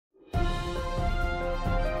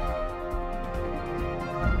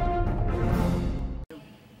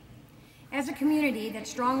as a community that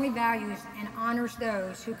strongly values and honors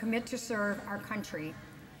those who commit to serve our country,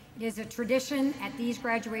 it is a tradition at these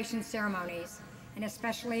graduation ceremonies, and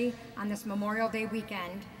especially on this Memorial Day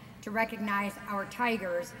weekend, to recognize our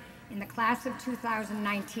Tigers in the class of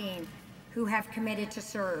 2019 who have committed to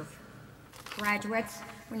serve. Graduates,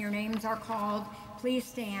 when your names are called, please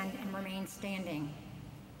stand and remain standing.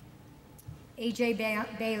 A.J.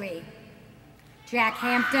 Bailey, Jack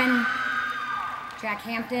Hampton,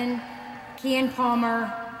 Kean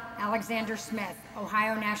Palmer, Alexander Smith,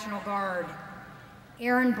 Ohio National Guard.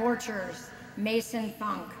 Aaron Borchers, Mason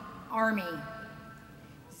Funk, Army.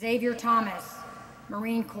 Xavier Thomas,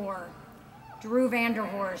 Marine Corps. Drew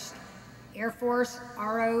Vanderhorst, Air Force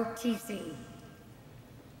ROTC.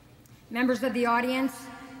 Members of the audience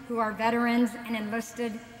who are veterans and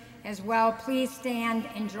enlisted as well, please stand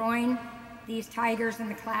and join these Tigers in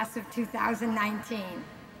the class of 2019.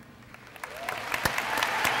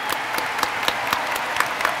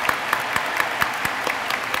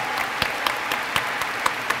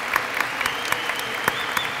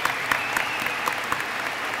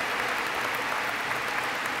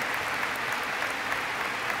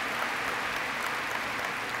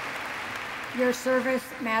 Your service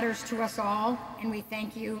matters to us all, and we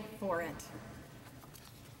thank you for it.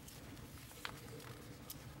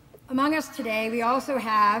 Among us today, we also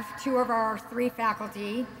have two of our three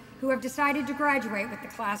faculty who have decided to graduate with the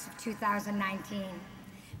class of 2019.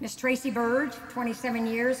 Ms. Tracy Bird, 27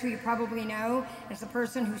 years, who you probably know as the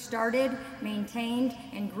person who started, maintained,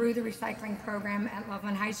 and grew the recycling program at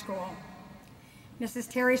Loveland High School. Mrs.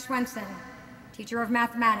 Terry Swenson, teacher of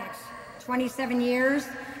mathematics, 27 years,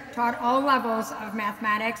 taught all levels of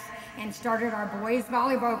mathematics, and started our boys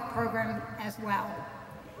volleyball program as well.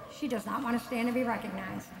 She does not want to stand and be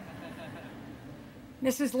recognized.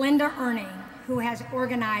 Mrs. Linda Ernie, who has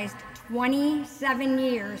organized 27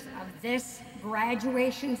 years of this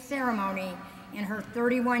graduation ceremony in her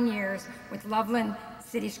 31 years with Loveland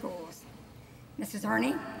City Schools. Mrs.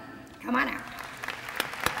 Ernie, come on out.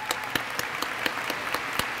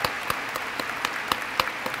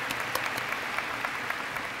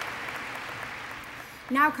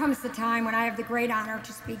 Now comes the time when I have the great honor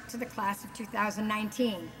to speak to the class of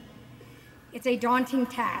 2019. It's a daunting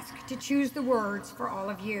task to choose the words for all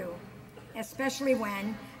of you, especially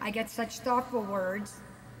when I get such thoughtful words,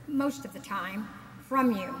 most of the time,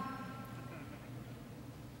 from you.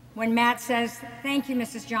 When Matt says, "Thank you,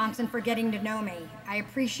 Mrs. Johnson, for getting to know me. I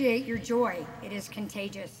appreciate your joy. It is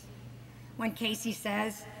contagious." When Casey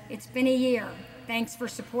says, "It's been a year. Thanks for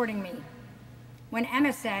supporting me." When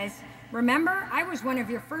Emma says, "Remember, I was one of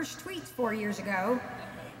your first tweets 4 years ago,"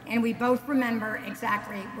 and we both remember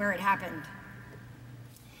exactly where it happened.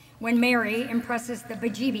 When Mary impresses the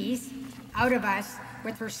bejeebies out of us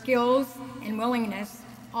with her skills and willingness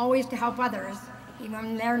always to help others, even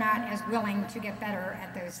when they're not as willing to get better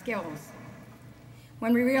at those skills.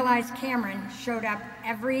 When we realize Cameron showed up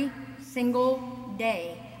every single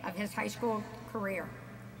day of his high school career.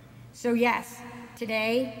 So yes,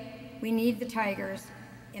 today we need the Tigers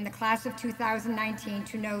in the class of 2019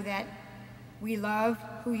 to know that we love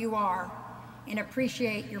who you are and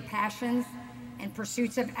appreciate your passions and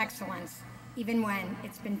pursuits of excellence, even when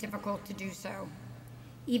it's been difficult to do so.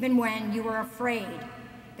 Even when you were afraid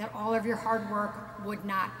that all of your hard work would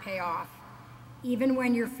not pay off. Even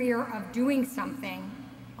when your fear of doing something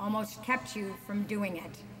almost kept you from doing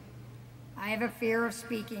it. I have a fear of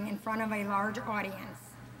speaking in front of a large audience,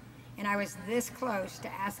 and I was this close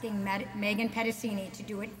to asking Megan Pedicini to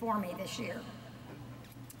do it for me this year.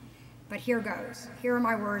 But here goes. Here are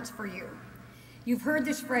my words for you. You've heard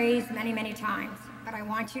this phrase many, many times, but I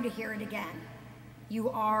want you to hear it again. You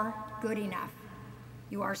are good enough.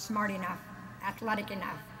 You are smart enough, athletic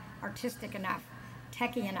enough, artistic enough,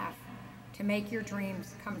 techie enough to make your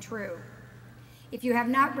dreams come true. If you have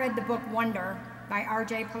not read the book Wonder by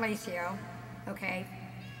R.J. Palacio, okay,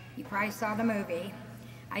 you probably saw the movie,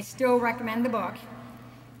 I still recommend the book.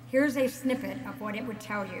 Here's a snippet of what it would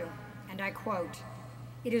tell you, and I quote,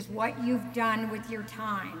 "It is what you've done with your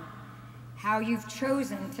time, how you've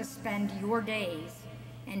chosen to spend your days,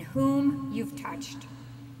 and whom you've touched.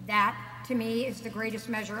 That, to me, is the greatest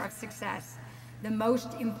measure of success. The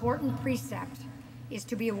most important precept is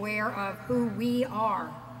to be aware of who we are.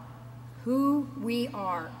 Who we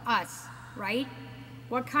are, us, right?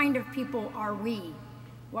 What kind of people are we?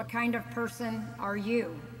 What kind of person are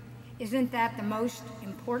you? Isn't that the most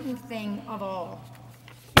important thing of all?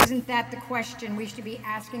 Isn't that the question we should be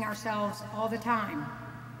asking ourselves all the time?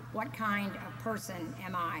 What kind of person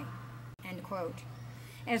am I?" End quote.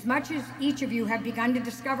 As much as each of you have begun to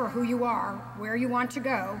discover who you are, where you want to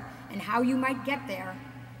go, and how you might get there,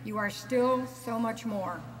 you are still so much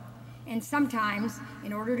more. And sometimes,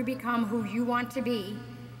 in order to become who you want to be,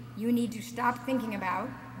 you need to stop thinking about,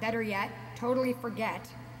 better yet, totally forget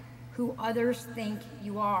who others think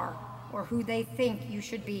you are or who they think you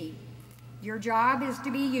should be. Your job is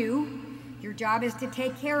to be you. Your job is to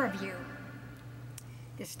take care of you.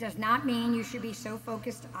 This does not mean you should be so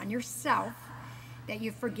focused on yourself that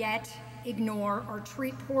you forget, ignore, or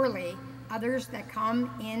treat poorly others that come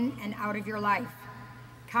in and out of your life.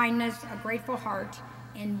 Kindness, a grateful heart,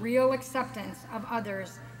 and real acceptance of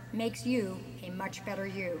others makes you a much better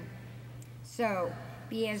you. So,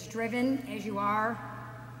 be as driven as you are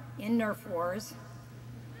in Nerf wars.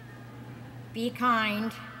 Be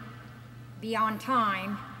kind, be on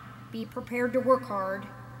time, be prepared to work hard,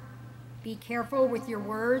 be careful with your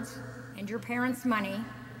words and your parents' money,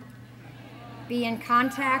 be in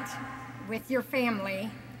contact with your family,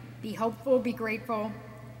 be hopeful, be grateful.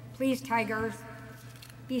 Please, Tigers,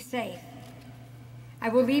 be safe. I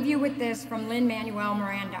will leave you with this from Lin-Manuel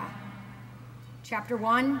Miranda. Chapter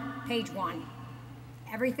 1, page 1.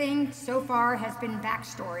 Everything so far has been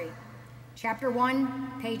backstory. Chapter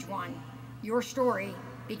 1, page 1. Your story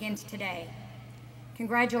begins today.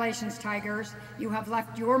 Congratulations, Tigers. You have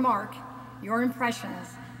left your mark, your impressions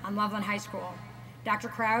on Loveland High School. Dr.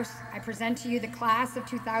 Kraus, I present to you the class of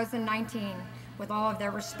 2019 with all of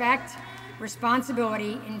their respect,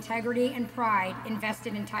 responsibility, integrity, and pride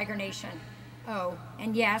invested in Tiger Nation. Oh,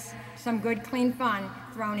 and yes, some good, clean fun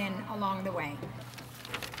thrown in along the way.